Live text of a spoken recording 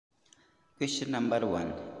Question number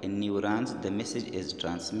 1. In neurons, the message is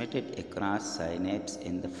transmitted across synapses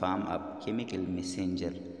in the form of chemical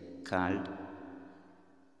messenger called.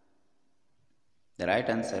 The right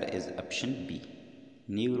answer is option B,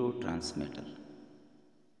 neurotransmitter.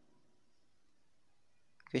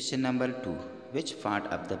 Question number 2. Which part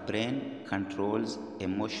of the brain controls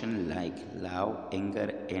emotion like love, anger,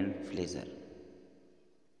 and pleasure?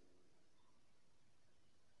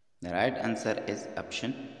 The right answer is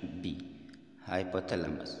option B,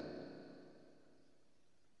 hypothalamus.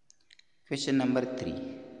 Question number 3.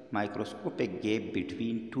 Microscopic gap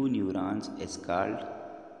between two neurons is called.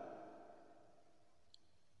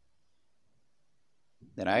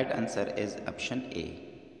 The right answer is option A,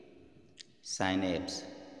 synapse.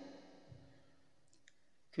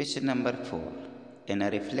 Question number 4. In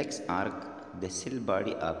a reflex arc, the cell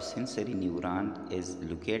body of sensory neuron is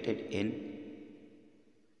located in.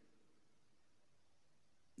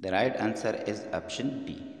 The right answer is option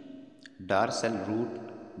B, dorsal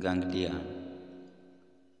root ganglion.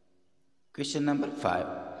 Question number 5.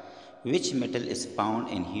 Which metal is found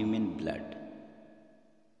in human blood?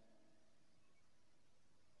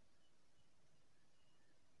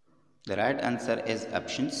 The right answer is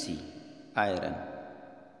option C, iron.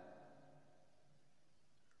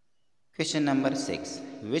 Question number 6.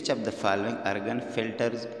 Which of the following organ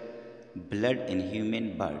filters blood in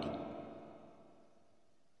human body?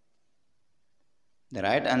 The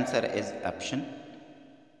right answer is option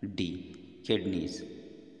D, kidneys.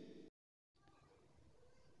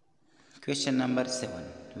 Question number 7.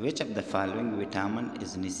 Which of the following vitamin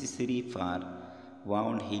is necessary for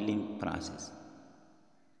wound healing process?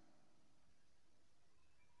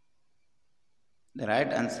 The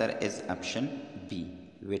right answer is option B,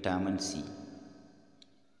 vitamin C.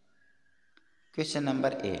 Question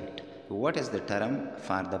number 8. What is the term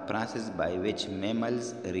for the process by which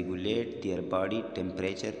mammals regulate their body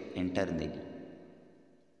temperature internally?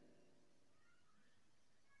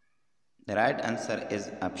 The right answer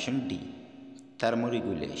is option D,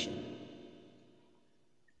 thermoregulation.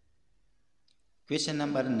 Question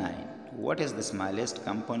number 9. What is the smallest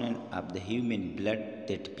component of the human blood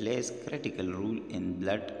that plays critical role in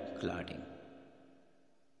blood clotting?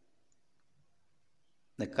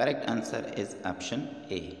 The correct answer is option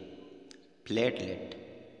A, platelet.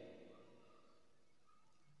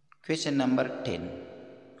 Question number 10.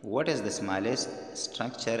 What is the smallest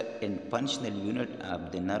structure and functional unit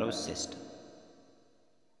of the nervous system?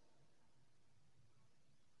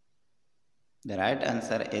 The right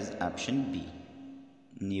answer is option B,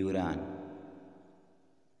 neuron.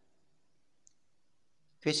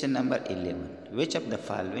 Question number 11. Which of the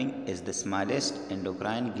following is the smallest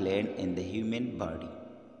endocrine gland in the human body?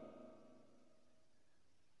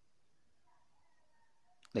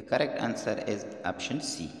 The correct answer is option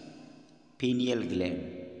C, pineal gland.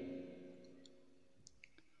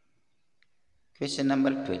 Question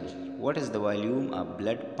number 12. What is the volume of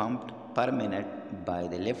blood pumped per minute by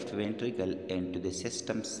the left ventricle into the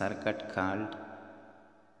system circuit called?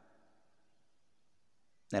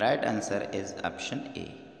 The right answer is option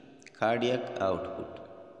A, cardiac output.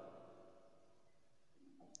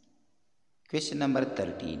 Question number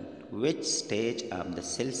 13. Which stage of the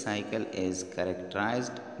cell cycle is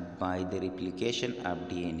characterized by the replication of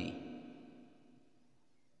DNA?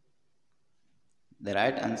 The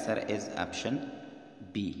right answer is option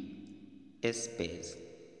B, S phase.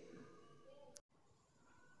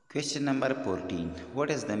 Question number 14. What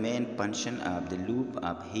is the main function of the loop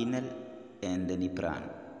of Henle and the nephron?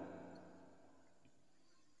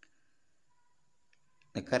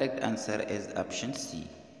 The correct answer is option C,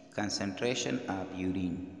 concentration of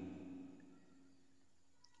urine.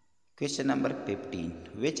 Question number 15.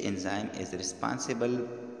 Which enzyme is responsible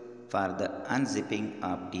for the unzipping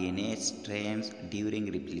of DNA strands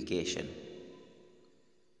during replication?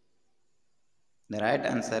 The right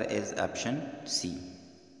answer is option C,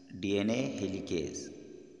 DNA helicase.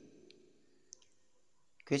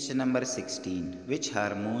 Question number 16. Which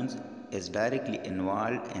hormones is directly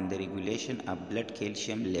involved in the regulation of blood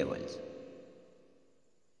calcium levels?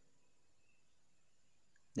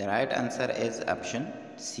 The right answer is option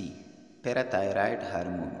C, parathyroid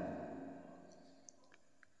hormone.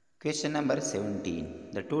 Question number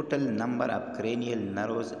 17. The total number of cranial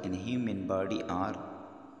nerves in human body are?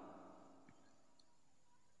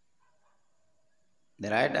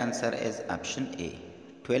 The right answer is option A,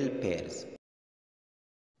 12 pairs.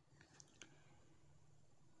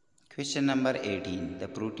 Question number 18. The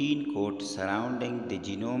protein coat surrounding the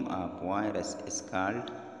genome of virus is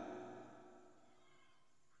called?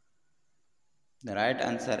 The right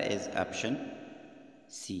answer is option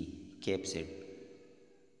C, capsid.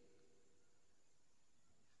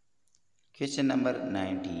 Question number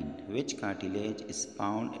 19. Which cartilage is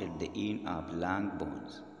found at the end of long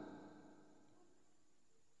bones?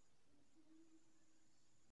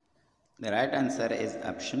 The right answer is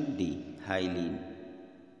option D, hyaline.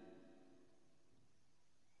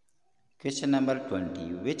 Question number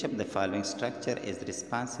 20. Which of the following structure is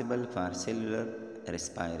responsible for cellular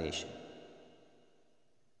respiration?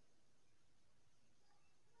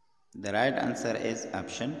 The right answer is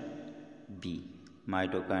option B,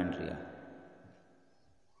 mitochondria.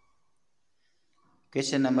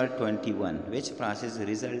 Question number 21. Which process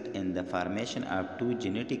results in the formation of two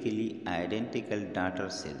genetically identical daughter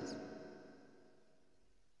cells?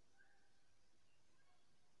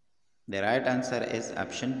 The right answer is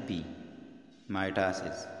option B,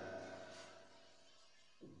 mitosis.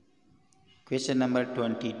 Question number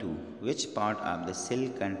 22. Which part of the cell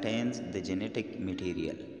contains the genetic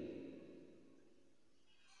material?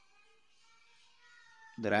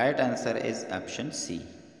 The right answer is option C,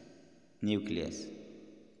 nucleus.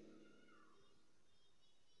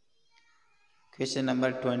 Question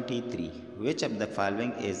number 23. Which of the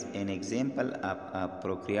following is an example of a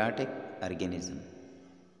prokaryotic organism?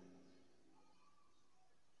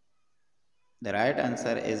 The right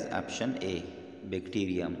answer is option A,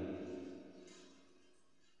 bacterium.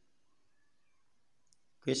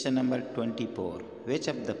 Question number 24. Which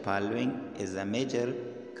of the following is a major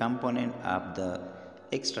component of the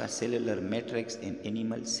extracellular matrix in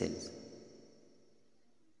animal cells?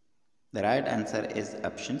 The right answer is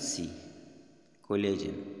option C,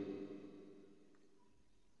 collagen.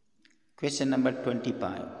 Question number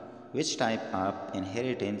 25. Which type of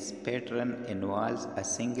inheritance pattern involves a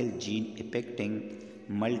single gene affecting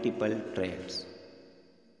multiple traits?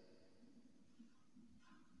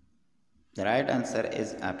 The right answer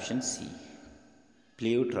is option C,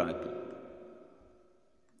 pleiotropy.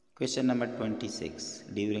 Question number 26.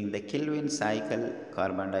 During the Kelvin cycle,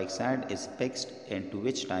 carbon dioxide is fixed into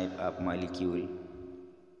which type of molecule?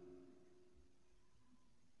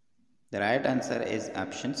 The right answer is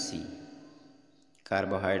option C,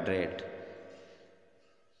 carbohydrate.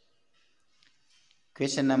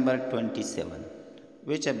 Question number 27.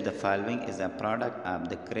 Which of the following is a product of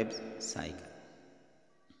the Krebs cycle?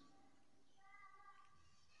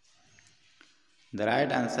 The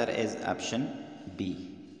right answer is option B,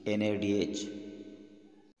 NADH.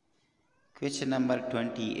 Question number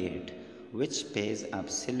 28. Which phase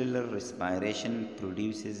of cellular respiration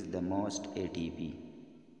produces the most ATP?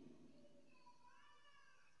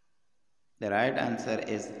 The right answer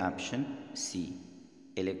is option C,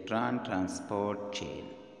 electron transport chain.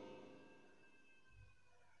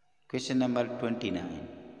 Question number 29.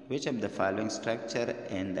 Which of the following structure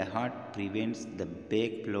in the heart prevents the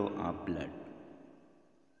backflow of blood?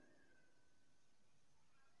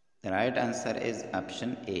 The right answer is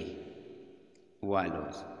option A,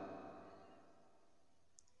 valves.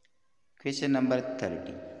 Question number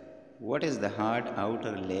 30. What is the hard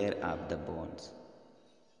outer layer of the bones?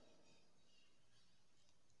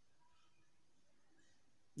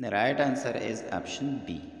 The right answer is option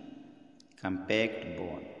B, compact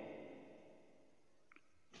bone.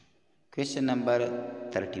 Question number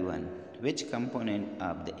 31. Which component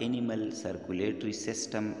of the animal circulatory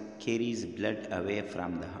system carries blood away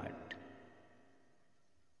from the heart?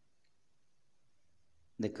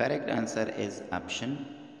 The correct answer is option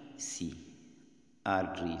C,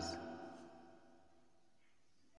 arteries.